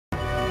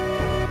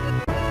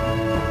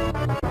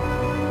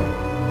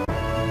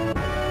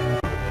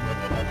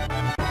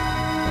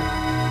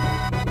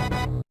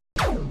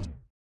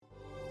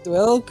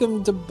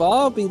Welcome to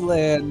Barbie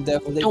Land,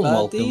 everybody. Don't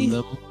welcome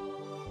them.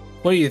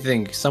 What do you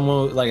think?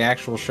 Someone like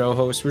actual show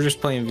host? We're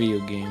just playing video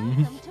game.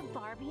 Welcome to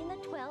Barbie and the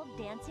 12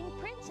 Dancing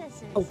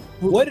Princesses. Oh,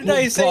 What did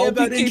I say about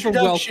Barbie gave a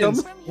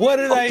introductions? welcome. What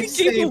did I Barbie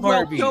say, gave a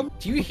Barbie? welcome.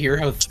 Do you hear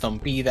how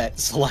thumpy that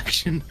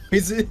selection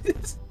noise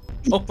is?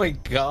 Oh my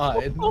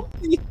god. Boom,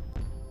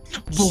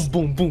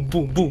 boom, boom,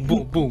 boom, boom,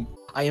 boom, boom.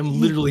 I am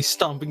literally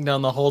stomping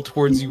down the hall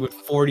towards you at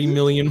 40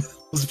 million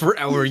miles per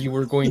hour. You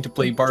were going to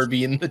play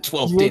Barbie and the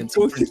 12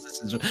 Dancing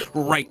Princesses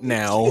right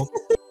now.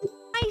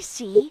 I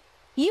see.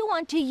 You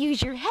want to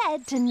use your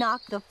head to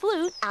knock the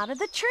flute out of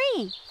the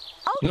tree.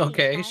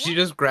 Okay, Lila, she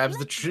just grabs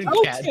the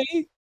cat,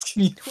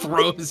 Okay.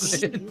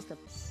 throws it.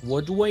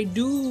 What do I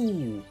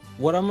do?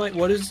 What am I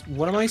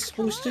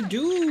supposed to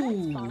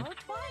do? Follow Twilight.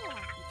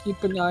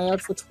 Keep an eye out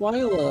for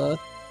Twyla.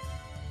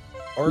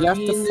 Barbie You have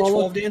to and the follow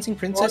 12 Dancing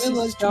Princesses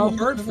Twyla is too down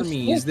hard to for the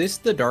me. snip. Is this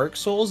the Dark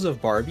Souls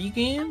of Barbie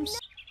games?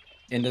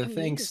 And to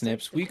think,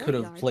 Snips, we could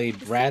have played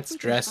Bratz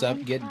Dress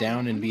Up, Get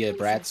Down, and be a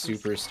Bratz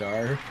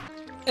superstar.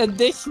 And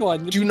this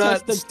one. Do because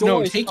not, the door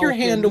no, is take your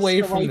hand open,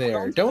 away so from I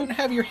there. Don't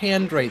have your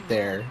hand right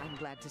there. I'm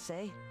glad to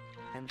say.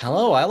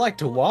 Hello, I like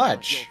to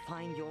watch.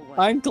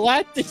 I'm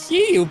glad to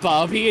see you,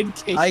 Bobby. In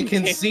case I you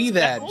can can't see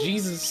that. tell.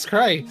 Jesus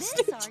Christ.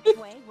 This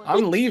archway will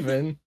I'm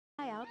leaving.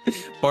 fly out.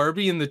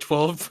 Barbie and the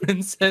 12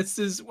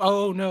 Princesses.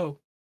 Oh no.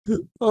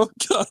 Oh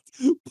god,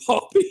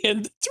 Bobby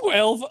and the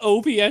 12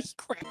 OBS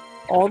crap.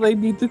 All they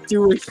need to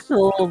do is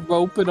throw a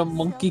rope and a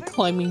monkey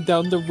climbing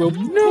down the rope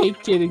to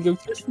take it and go,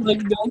 just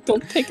like, no,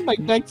 don't take my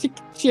magic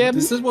gem.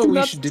 This is what Do we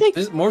not should do.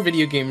 take-" More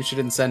video games should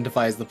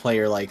incentivize the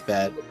player like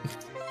that.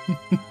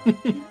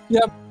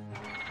 Yep.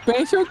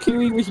 Banjo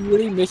Kooie was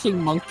really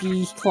missing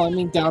monkeys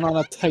climbing down on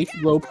a tight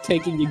rope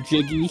taking a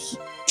jiggies.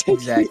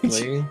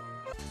 Exactly.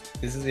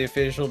 This is the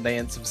official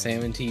dance of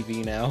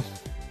SammunTV now.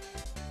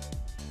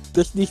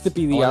 This needs to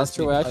be the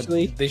Honestly, outro,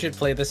 actually. they should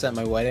play this at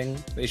my wedding.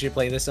 They should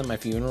play this at my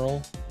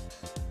funeral.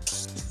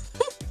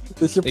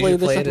 They should They play should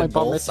this play at it my at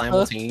bar both mitzvah.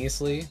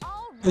 simultaneously.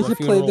 They My should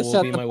play funeral this will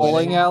at be the my bowling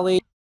wedding.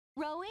 alley.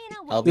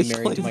 Rowena will I'll be They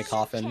married should to my play-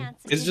 coffin.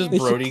 Chances It's just They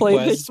should Brody play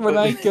Quest. this when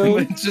I go.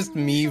 It's just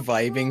me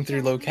vibing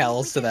through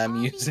locales to that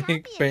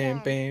music.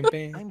 Bam, bam,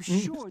 bam. I'm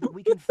sure that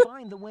we can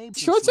find the way.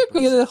 Sure, it's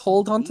okay to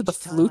hold on to the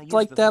flute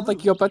like that,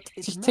 like you're about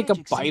to just take a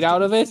bite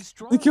out of it.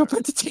 Like you're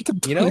about to take a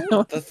bite You know,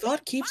 out. the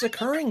thought keeps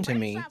occurring to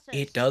me.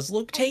 It does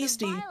look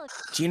tasty.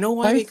 Do you know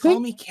why I they call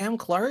think- me Cam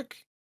Clark?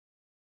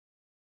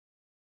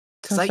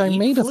 Because I I eat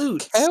made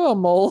flutes. a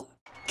caramel.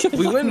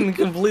 We went in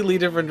completely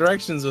different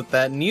directions with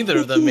that. Neither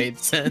of them made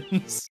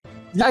sense.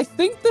 I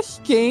think this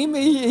game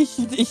is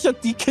a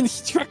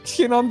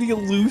deconstruction on the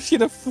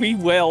illusion of free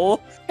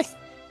will.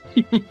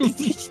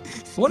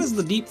 What is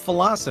the deep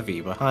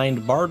philosophy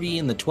behind Barbie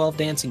and the 12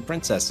 Dancing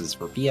Princesses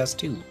for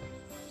PS2?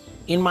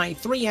 In my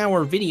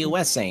 3-hour video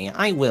essay,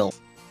 I will...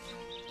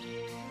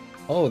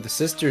 Oh, the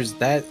sisters,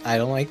 I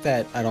don't like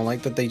that. I don't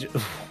like that they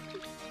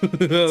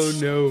Oh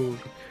no.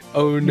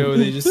 Oh no,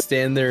 they just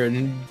stand there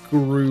and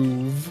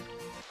groove.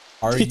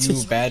 Are you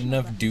a bad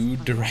enough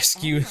dude to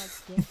rescue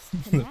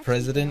the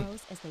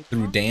president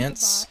through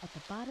dance?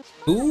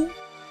 Who?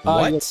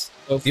 What?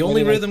 The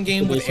only rhythm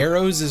game with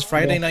arrows is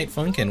Friday Night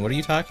Funkin'. What are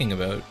you talking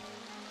about?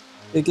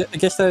 I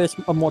guess that is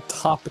a more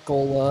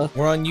topical,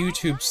 We're on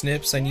YouTube,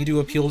 Snips. I need to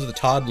appeal to the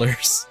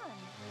toddlers.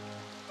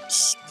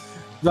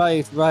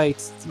 Right,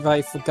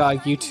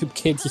 forgot YouTube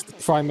Kids is the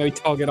primary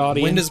target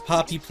audience. When does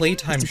Poppy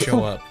Playtime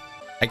show up?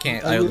 I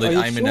can't. Are you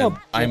I'm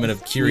in a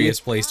sure?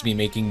 curious place to be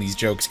making these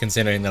jokes,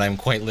 considering that I'm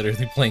quite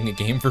literally playing a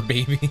game for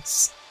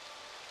babies.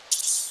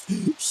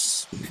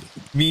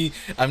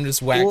 I'm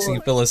just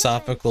waxing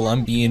philosophical.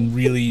 I'm being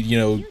really, you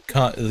know,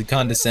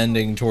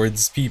 condescending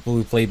towards people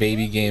who play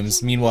baby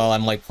games. Meanwhile,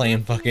 I'm like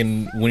playing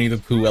fucking Winnie the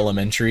Pooh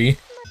Elementary.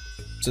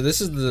 So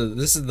this is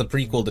the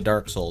prequel to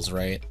Dark Souls,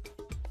 right?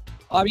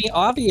 I mean,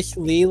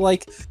 obviously,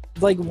 like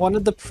one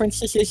of the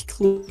princesses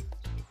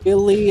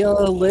clearly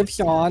lives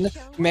on,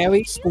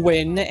 marries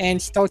Gwyn, and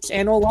starts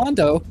Anne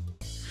Orlando.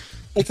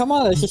 Like, come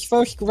on, this is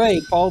first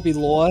grade Barbie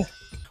lore.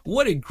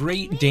 What a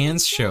great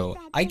dance show.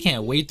 I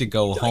can't wait to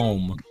go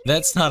home.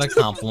 That's not a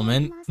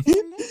compliment.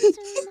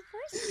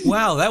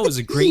 Wow, that was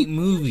a great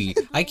movie.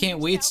 I can't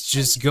wait to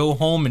just go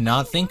home and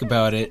not think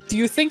about it. Do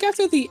you think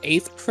after the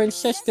 8th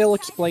princess they'll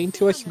explain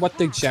to us what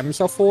the gems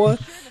are for?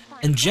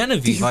 And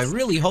Genevieve, I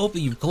really hope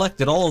that you've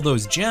collected all of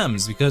those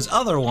gems, because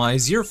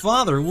otherwise your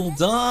father will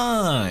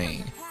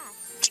die.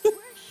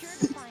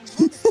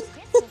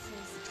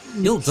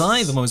 He'll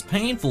die the most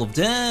painful of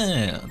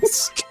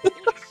deaths.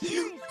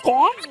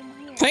 What?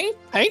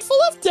 Painful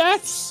of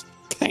deaths?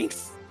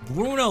 Painful.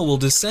 Bruno will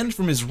descend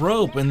from his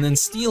rope and then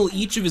steal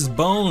each of his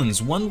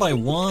bones, one by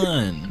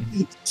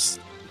one.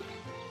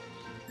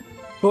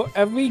 For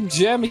every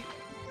gem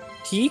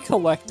he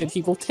collected,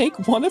 he will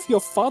take one of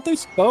your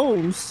father's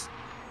bones.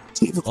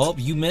 Oh,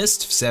 you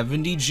missed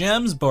 70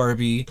 gems,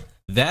 Barbie.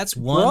 That's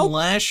one Well,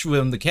 lash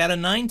from the Cat of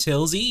Nine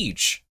Tails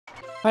each.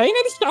 Pain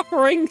and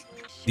suffering.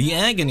 The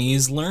agony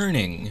is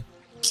learning.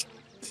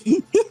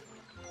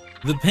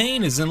 The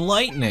pain is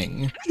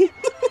enlightening.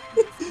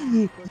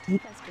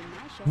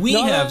 We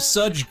Not have at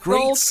such all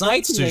great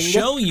sights to frightening.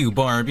 show you,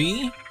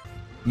 Barbie.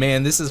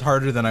 Man, this is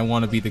harder than I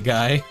want to be the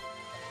guy.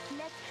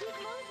 Let's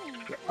keep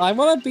moving. I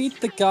want to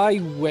beat the guy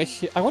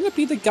I want to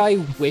be the guy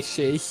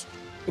wishes.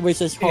 It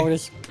was as hard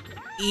as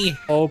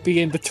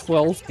being the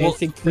 12 Well,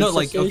 dancing no, princesses.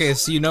 like, okay,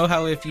 so you know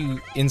how if you,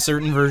 in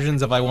certain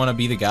versions of I Want to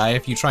Be the Guy,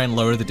 if you try and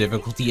lower the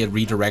difficulty, it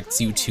redirects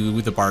you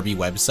to the Barbie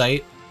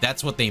website?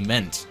 That's what they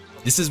meant.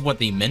 This is what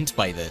they meant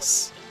by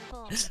this.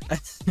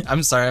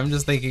 I'm sorry, I'm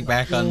just thinking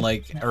back on,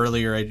 like,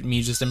 earlier,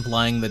 me just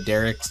implying that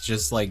Derek's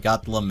just, like,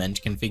 got the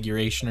lament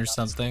configuration or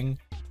something.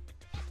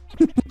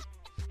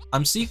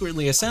 I'm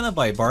secretly a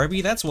Cenobite,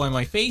 Barbie, that's why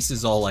my face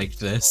is all like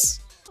this.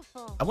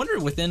 I wonder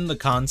within the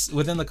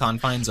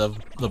confines of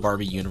the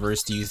Barbie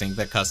universe, do you think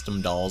that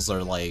custom dolls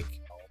are like,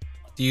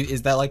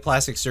 is that like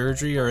plastic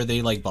surgery, or are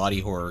they like body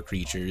horror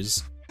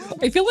creatures?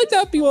 I feel like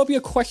that will be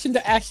a question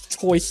to ask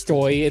Toy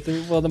Story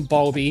rather than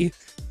Barbie.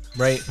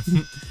 Right?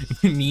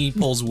 Me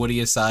pulls Woody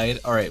aside.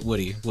 All right,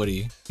 Woody,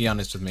 be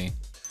honest with me.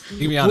 You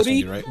can be honest with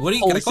me, right? Woody,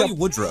 can I call you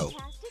Woodrow?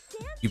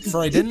 You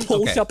prefer I didn't?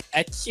 Pulls Okay. up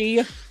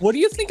Etsy. What do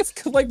you think of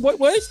like what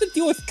is the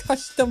deal with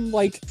custom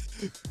like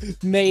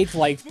made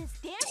like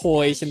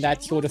toys and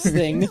that sort of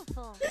thing?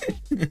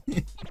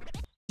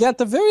 Yeah, at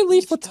the very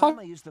least, we're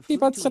talking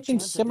about something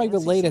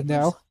semi-related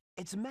now.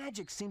 Its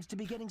magic seems to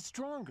be getting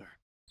stronger.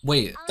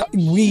 Wait,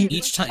 We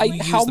each time you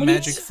use the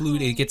magic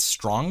flute, it gets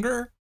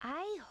stronger?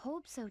 I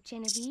hope so,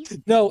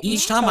 Genevieve. No,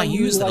 Each time I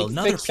use it, like,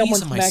 another fix piece of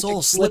someone's my magic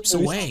soul slips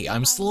slippers. away.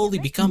 I'm slowly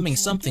becoming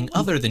something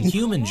other than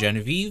human,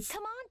 Genevieve.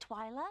 Come on,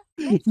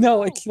 Twyla.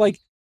 No, it's like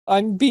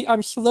I'm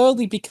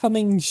slowly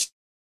becoming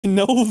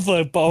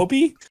Nova,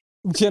 Barbie.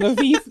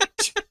 Genevieve.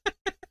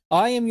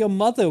 I am your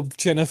mother,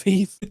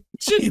 Genevieve.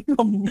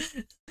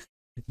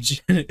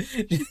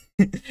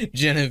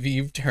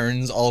 Genevieve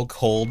turns all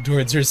cold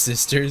towards her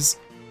sisters.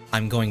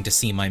 I'm going to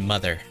see my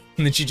mother.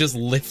 And then she just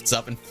lifts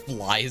up and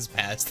flies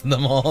past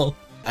them all.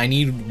 I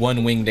need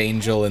one winged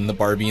angel in the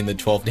Barbie and the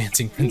 12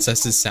 Dancing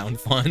Princesses sound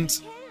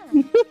font.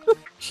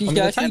 She's I mean,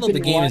 the actually title of the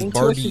been game is lying to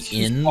us Barbie that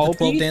she's in the Barbie.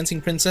 12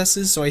 Dancing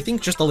Princesses, so I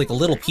think just like a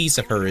little piece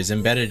of her is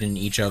embedded in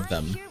each of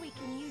them.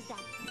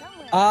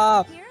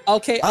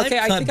 Okay, I've I cut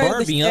think I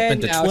Barbie up understand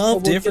into now. 12 So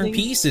we're different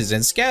getting- pieces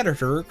and scattered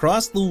her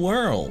across the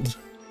world.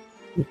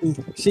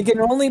 She can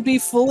only be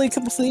fully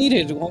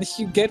completed once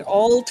you get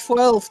all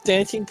 12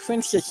 dancing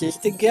princesses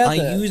together.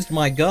 I used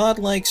my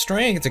godlike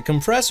strength to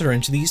compress her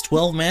into these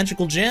 12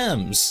 magical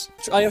gems.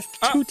 I have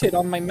tooted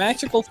on my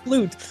magical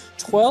flute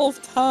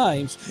 12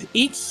 times,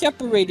 each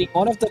separating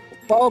one of the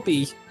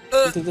Barbies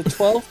into the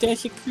 12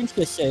 dancing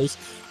princesses.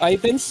 I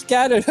then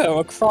scattered her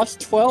across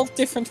 12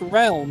 different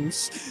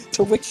realms,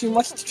 to which you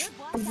must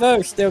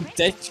traverse their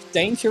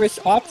dangerous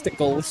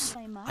obstacles.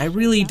 I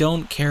really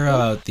don't care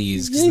about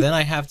these, because then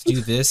I have to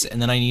do this,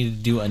 and then I need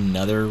to do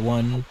another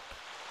one.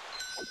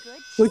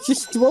 So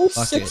just throw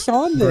Fuck 6 it.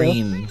 on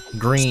there.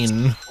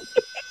 Green.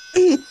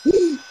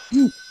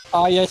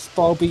 Ah yes,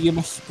 Barbie, you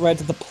must spread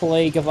the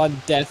plague of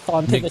undeath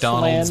onto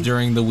McDonald's this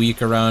during the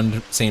week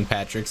around St.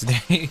 Patrick's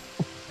Day.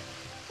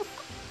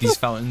 These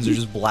fountains are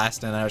just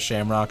blasting out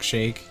Shamrock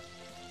Shake.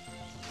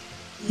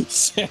 land.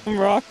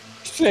 Shamrock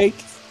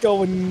Shake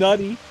going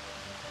nutty.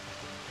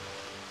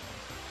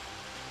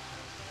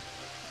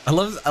 I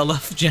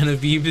love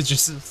Genevieve is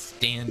just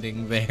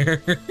standing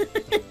there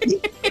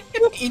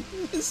in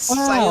the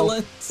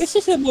silence. This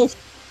is the most.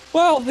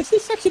 Wow, this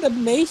is such an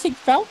amazing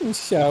fountain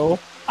show.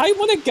 I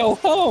want to go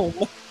home.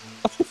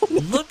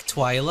 Look,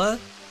 Twyla,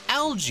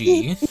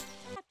 algae.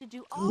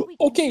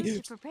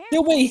 Okay,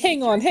 no wait,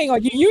 hang on.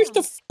 You use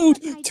the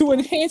flute to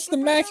enhance the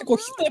magical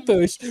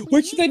slippers,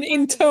 which then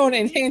in turn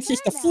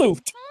enhances the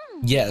flute.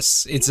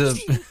 Yes, it's a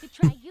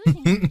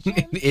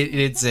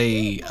it's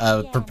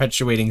a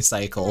perpetuating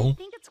cycle.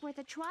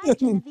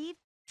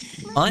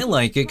 I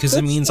like it because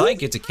it means I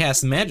get to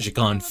cast magic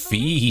on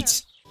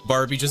feet.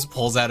 Barbie just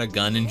pulls out a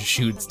gun and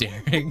shoots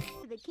Derek.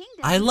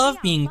 I love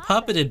being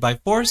puppeted by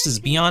forces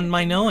beyond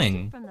my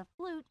knowing.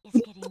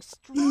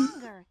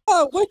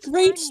 Oh, what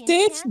great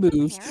dance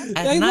moves!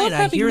 At night,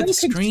 I hear the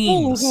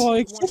screams.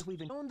 Like,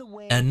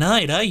 At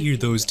night, I hear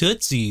those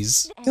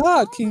tootsies.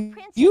 God, can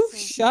you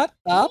shut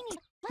up?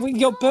 With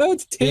your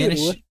birds too.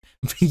 Vanish.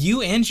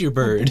 You and your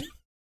bird.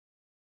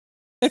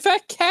 In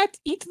fact, cat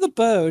eat the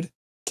bird.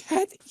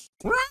 Cat.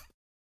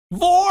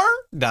 Vor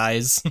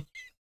dies.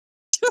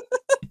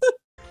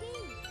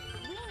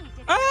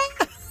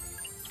 Ah!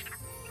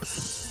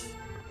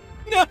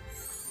 No.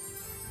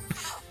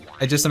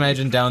 I just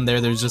imagine down there.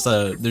 There's just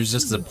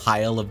a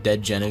pile of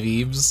dead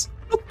Genevieves.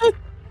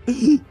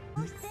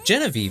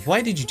 Genevieve,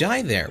 why did you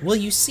die there? Well,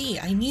 you see,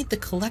 I need the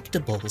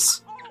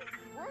collectibles.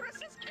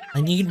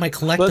 I need my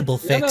collectible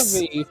fix.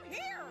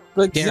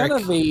 But Derek,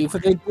 Genevieve,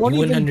 they won't you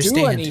wouldn't even understand.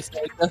 do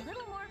anything.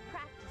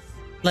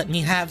 Let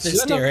me have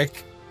this,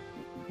 Derek.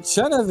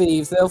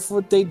 Genevieve,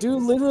 they do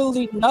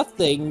literally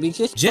nothing. We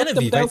just put them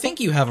Genevieve, down I think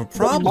you have a for the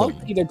problem.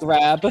 monkey to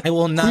grab. I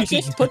will not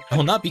be. just put- I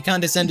will not be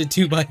condescended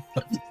to by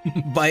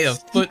a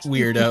foot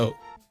weirdo.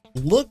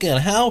 Look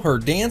at how her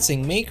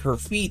dancing make her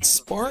feet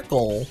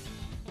sparkle.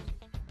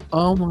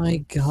 Oh my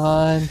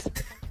god.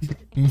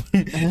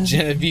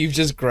 Genevieve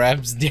just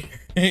grabs Derek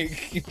and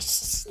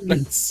just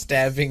starts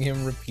stabbing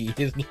him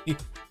repeatedly.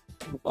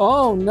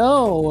 Oh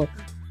no!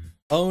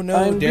 Oh no,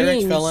 I'm Derek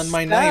being fell on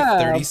my knife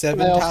stabbed 37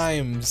 by a-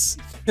 times.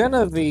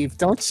 Genevieve,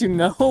 don't you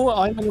know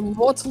I'm an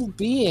immortal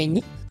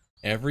being?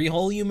 Every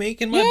hole you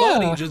make in my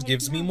body just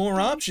gives me more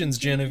options,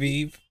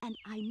 Genevieve. And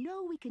I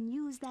know we can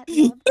use that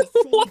love to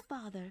save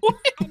Father.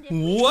 And if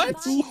we What?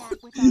 combine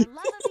that with our love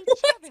of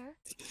each other,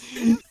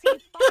 we'll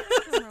save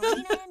Father from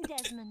Rowena and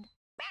Desmond.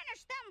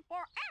 Banish them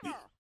forever!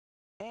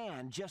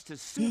 And just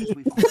as soon as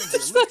we find the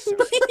elixir,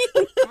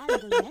 And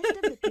the rest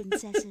of the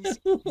princesses.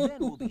 then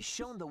we'll be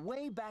shown the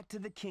way back to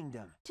the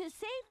kingdom. To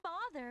save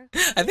Father,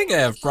 I think I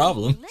have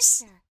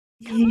problems.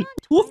 Come on,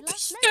 What Twilight,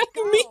 does let's that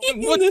go.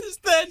 mean? What does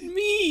that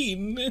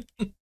mean?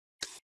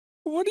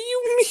 What do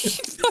you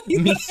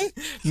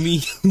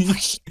mean by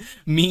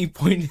Me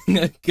pointing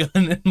a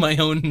gun at my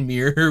own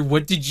mirror?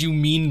 What did you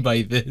mean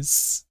by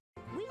this?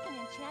 We can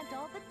enchant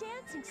all the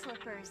dancing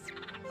slippers.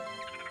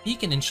 He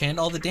can enchant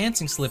all the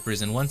dancing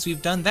slippers, and once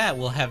we've done that,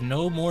 we'll have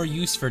no more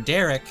use for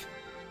Derek.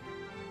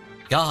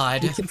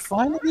 God. We can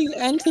finally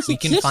end his We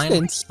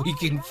existence.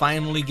 can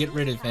finally get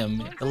rid of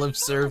him. He'll have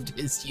served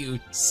his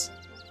use.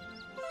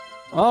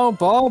 Oh,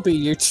 Barbie,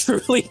 you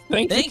truly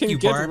think Thank you can you,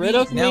 get Barbie. rid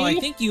of Now, me? I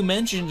think you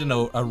mentioned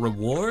a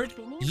reward.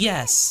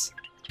 Yes.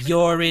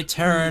 Your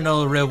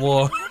eternal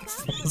reward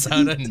pulls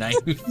out a knife.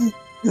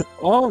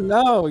 Oh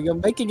no, you're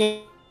making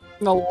an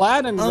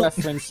Aladdin Oh.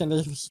 reference and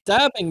is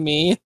stabbing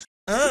me.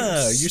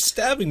 Ah, you're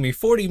stabbing me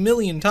 40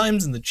 million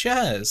times in the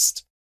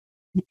chest.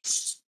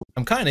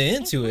 I'm kind of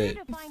into If it.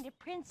 we're to find a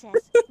princess,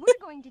 we're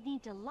going to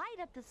need to light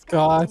up the sky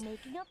God. by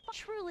making a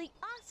truly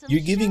awesome You're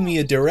giving me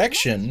a show.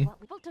 direction. Next,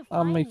 what we- to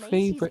Oh, my find Lacey's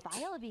favorite.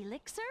 vial of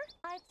elixir?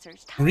 I've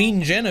searched Green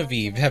hundreds of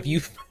Genevieve, have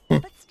you...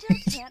 but still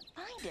can't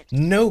find it.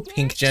 No,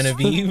 Pink Derek,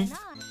 Genevieve. and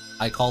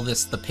I call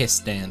this the piss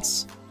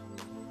dance.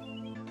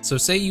 So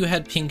say you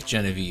had Pink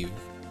Genevieve,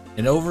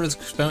 and over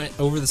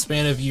the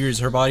span of years,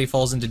 her body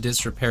falls into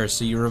disrepair,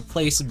 so you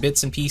replace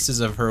bits and pieces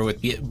of her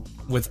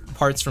with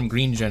parts from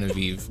Green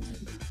Genevieve.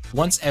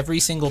 Once every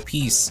single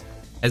piece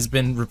has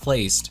been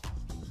replaced,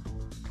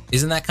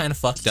 isn't that kind of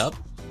fucked up?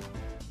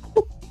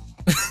 All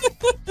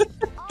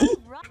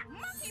right.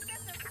 Monkey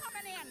business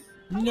coming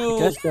in. No,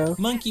 Guess so.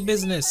 monkey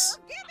business.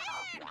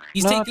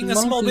 He's Not taking a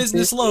small monkey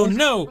business business. loan.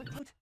 No.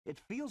 It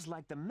feels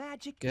like the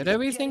magic Get is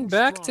everything getting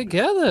back stronger.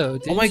 together. Oh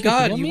Didn't my you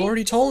God, hear you've me?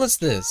 already told us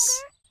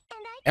this.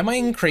 Am I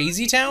in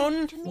Crazy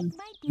Town? To make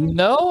my dear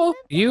No,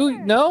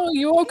 Desmond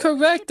you are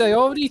correct. I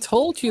already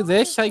told you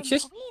this. I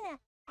just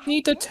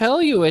need to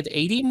tell you it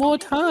 80 more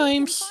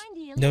times.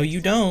 No,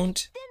 you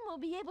don't.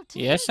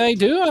 Yes, I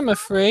do, I'm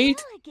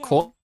afraid.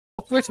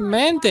 Corporate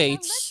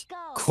mandates.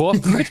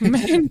 Corporate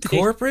mandates.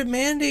 Corporate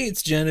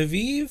mandates,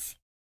 Genevieve.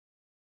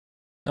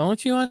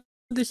 Don't you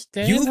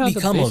understand You've how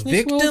become the a business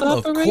victim world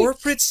of operates?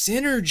 corporate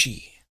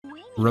synergy.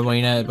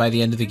 Rowena, by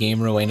the end of the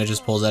game, Rowena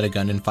just pulls out a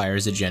gun and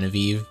fires at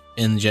Genevieve.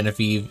 And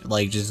Genevieve,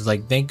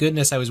 thank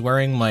goodness I was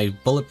wearing my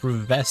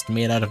bulletproof vest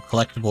made out of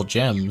collectible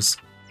gems.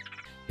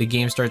 The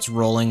game starts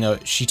rolling,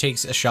 she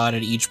takes a shot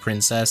at each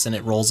princess and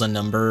it rolls a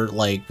number,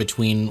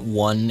 between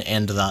 1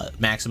 and the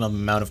maximum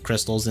amount of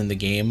crystals in the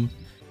game.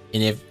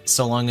 And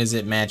so long as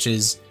it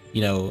matches,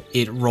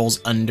 it rolls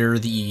under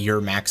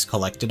your max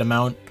collected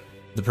amount,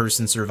 the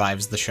person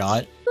survives the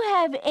shot. You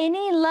have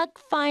any luck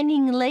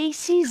finding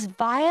Lacey's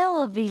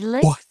vial of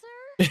elixir?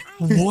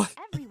 What?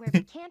 Everywhere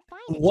we can't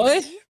find it.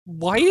 What? Genevieve.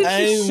 Why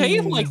did you say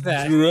it like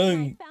that?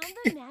 Drunk. I found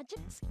the magic.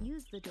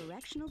 Use the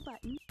directional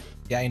button.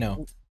 Yeah, I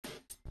know.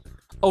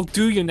 Oh,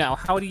 do you now?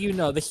 How do you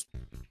know? This is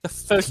the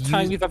first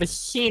time Use- you've ever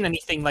seen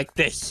anything like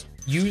this.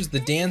 Use the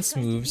dance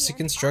moves to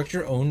construct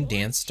your own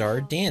dance star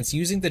dance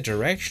using the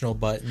directional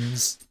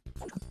buttons.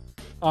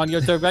 On your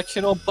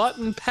directional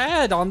button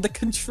pad on the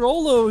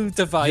controller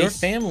device. Your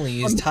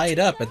family is tied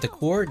up at the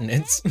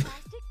coordinates.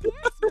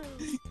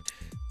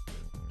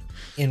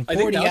 In I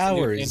think 40 that was a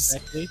new hours,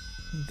 hint, actually.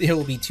 it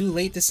will be too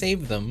late to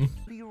save them.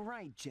 You're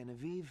right,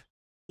 Genevieve.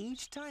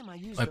 Each time I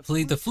use I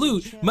played the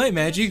flute, my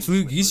magic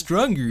flute is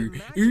stronger.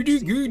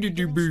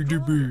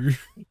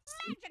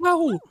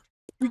 No!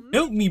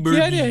 Help me, Get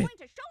Birdie. it!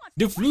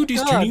 The flute is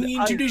God, turning me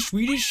into I- the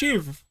Swedish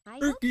chef.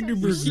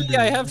 See,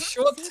 I have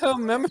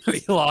short-term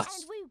memory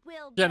loss. And we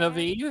will,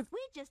 Genevieve. Derek. We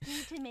just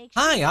need to make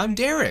Hi, sure I'm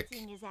Derek.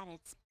 everything is at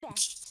its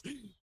best.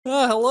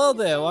 Oh, hello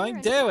there,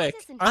 I'm Derek.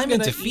 I'm gonna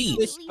into eat feet.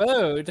 this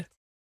bird.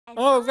 And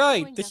Oh, I'm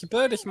right, going this to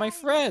bird find is my that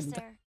friend.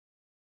 elixir.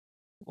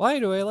 Why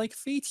do I like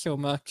feet so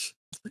much?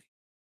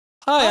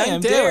 Hi,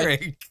 I'm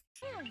Derek.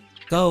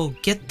 Go,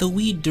 get the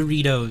weed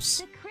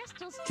Doritos. The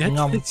crystals Get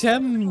Nom. the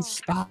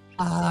gems,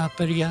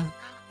 Barbia.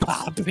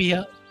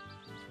 Barbia.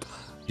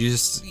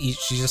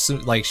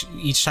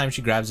 Each time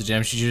she grabs a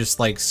gem, she just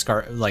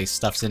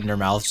stuffs it in her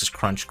mouth, just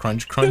crunch,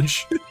 crunch,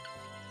 crunch.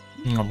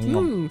 Nom,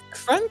 nom.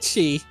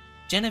 Crunchy.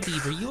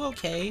 Genevieve, are you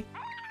okay?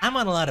 I'm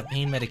on a lot of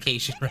pain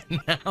medication right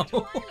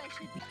now.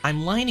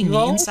 I'm lining the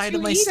Well, inside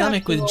of you my eat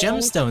stomach with after all.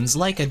 gemstones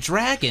like a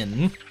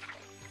dragon.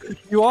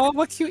 You are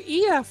what you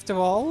eat after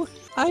all.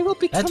 I will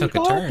become took a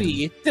turn.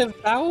 Barbie,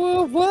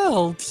 devour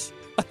worlds.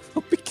 I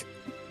will become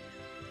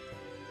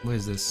What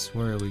is this?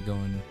 Where are we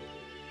going?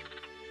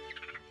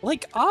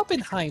 Like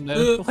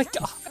Oppenheimer. Like,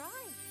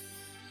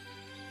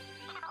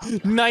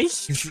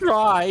 nice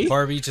try.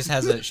 Barbie just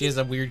has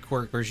a weird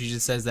quirk where she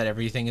just says that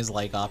everything is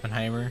like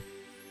Oppenheimer.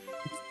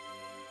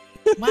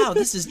 Wow,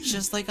 this is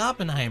just like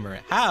Oppenheimer.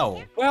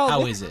 How? Well,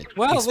 How is it?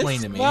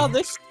 Explain to me. Well,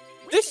 this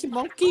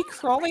monkey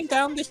crawling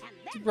down this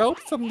rope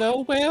from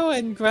nowhere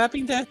and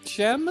grabbing that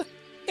gem.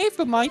 It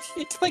reminds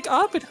me, it's like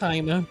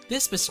Oppenheimer.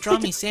 This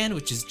pastrami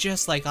sandwich is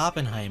just like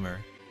Oppenheimer.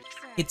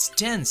 It's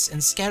dense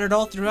and scattered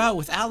all throughout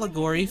with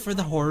allegory for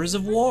the horrors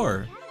of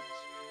war.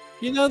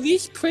 You know,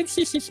 these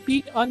princesses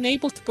being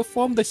unable to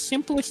perform the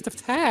simplest of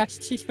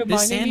tasks is This reminding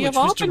me sandwich of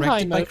was directed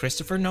Oppenheimer. by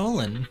Christopher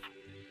Nolan.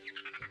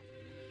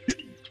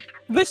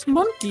 This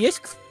monkey is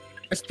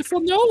Christopher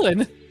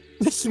Nolan.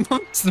 This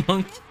monkey. It's the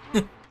monk.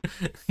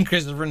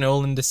 Christopher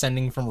Nolan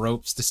descending from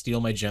ropes to steal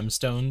my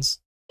gemstones.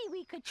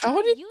 We could How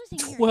try did using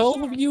your 12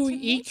 of gems you to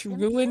make each them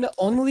ruin for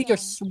only your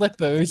sale.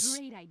 slippers?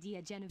 Great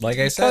idea, Genevieve. Like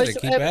I said, I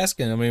Because keep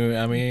asking. I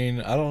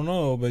mean, I don't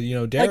know, but you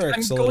know,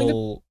 Derek's I'm a going to-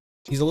 little.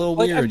 He's a little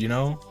like, weird, I'm- you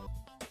know.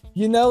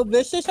 You know,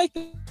 this is, I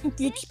think,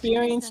 the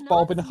experience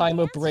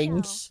Barbenheimer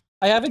brings.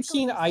 I haven't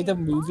seen either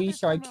movie,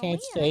 so I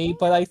can't say,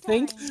 but I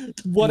think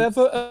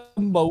whatever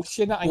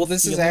emotion I'm Well,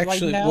 this is feeling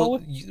actually right now...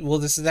 well,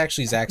 this is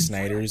actually Zack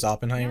Snyder's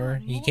Oppenheimer.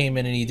 He came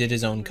in and he did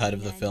his own cut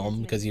of the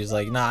film because he was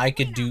like, "Nah, I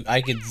could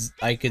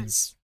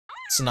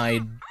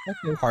snide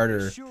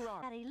harder."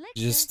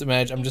 Just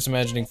imagine, I'm just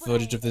imagining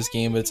footage of this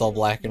game, but it's all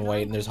black and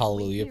white, and there's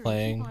Hallelujah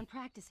playing.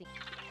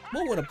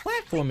 What would a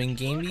platforming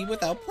game be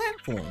without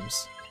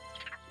platforms?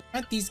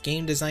 Aren't these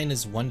game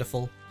designers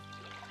wonderful?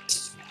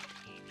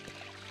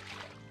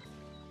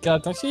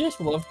 God, don't you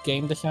just love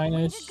game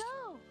designers?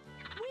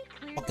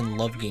 Fucking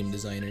love game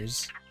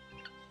designers.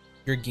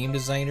 You're a game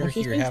designer? What's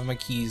his Here, name? have my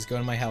keys. Go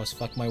to my house.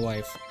 Fuck my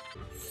wife.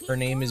 Her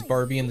name is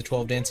Barbie and the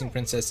 12 Dancing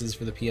Princesses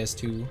for the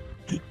PS2.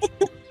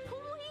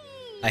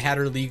 I had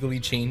her legally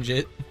change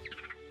it.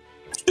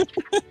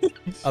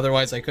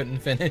 Otherwise, I couldn't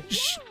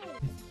finish.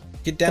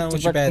 Get down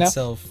with your bad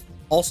self.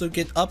 Also,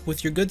 get up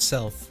with your good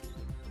self.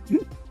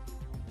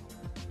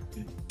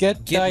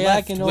 Get Get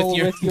diagonal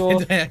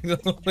left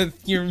diagonal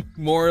with your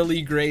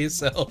morally gray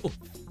self.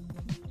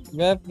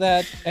 Rev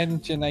that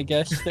engine, I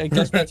guess. I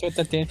guess that's what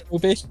the dance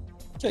move is.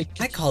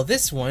 I call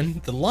this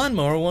one, the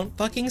lawnmower won't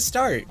fucking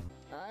start.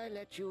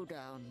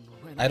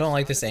 I don't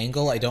like this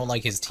angle, I don't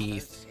like his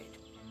teeth.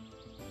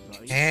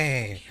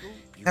 Hey,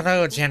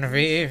 hello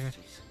Genevieve.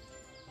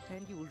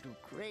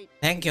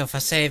 Thank you for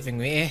saving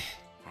me.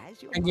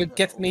 Can you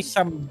get me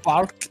some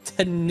bark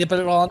to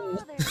nibble on?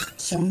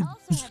 Some...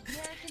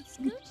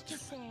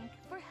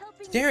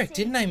 Derek,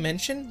 didn't I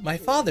mention? My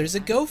father's a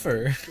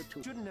gopher.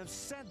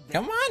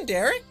 Come on,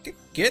 Derek,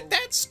 get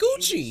that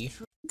scoochie.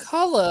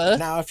 Color?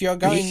 Now, if you're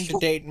going to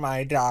date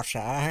my daughter,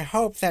 I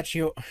hope that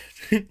you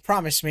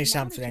promise me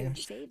something.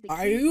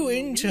 Are you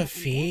into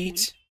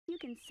feet? You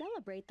can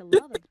celebrate the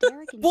love of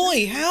Derek and Boy,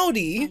 Jesse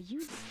howdy! by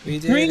using We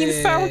did Green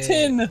it.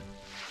 fountain!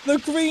 The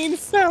green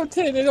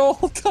fountain! It all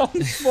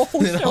comes full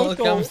It all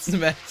circle. comes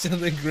back to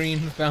the green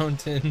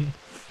fountain.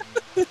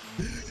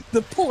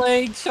 The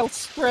plague shall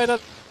spread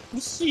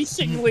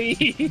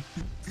unceasingly.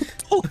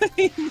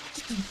 Plague.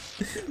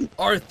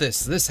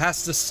 Arthas, this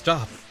has to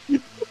stop.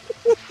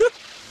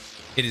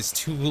 It is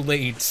too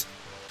late.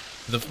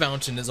 The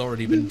fountain has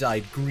already been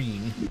dyed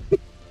green.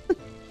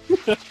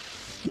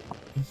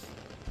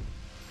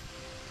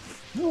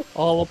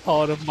 All a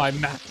part of my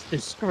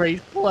master's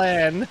great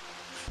plan.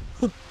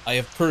 I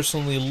have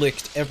personally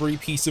licked every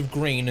piece of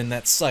grain in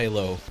that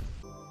silo.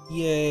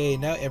 Yay,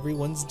 now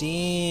everyone's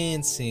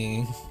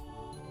dancing.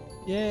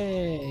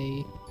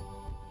 Yay.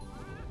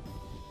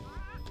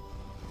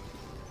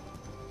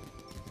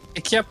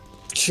 Except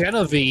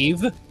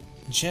Genevieve.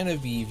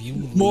 Genevieve, you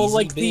More lazy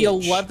like the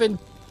bitch. 11.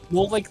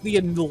 More like the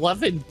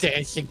 11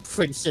 dancing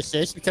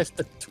princesses, because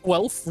the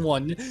 12th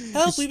one.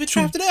 Help, is we've been too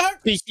trapped in a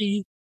heart!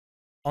 busy.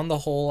 On the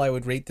whole, I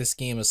would rate this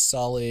game a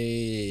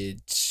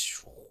solid...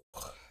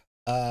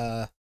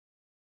 I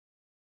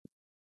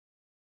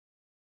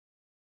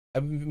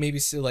would maybe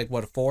say like,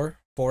 what, a 4?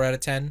 4 out of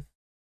 10?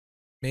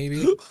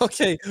 Maybe?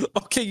 Okay,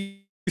 you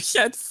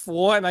said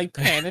 4 and I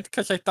panicked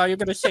because I thought you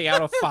were gonna say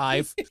out of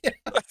 5. Yeah,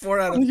 4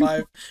 out of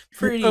 5.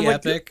 Pretty I'm like-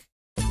 epic.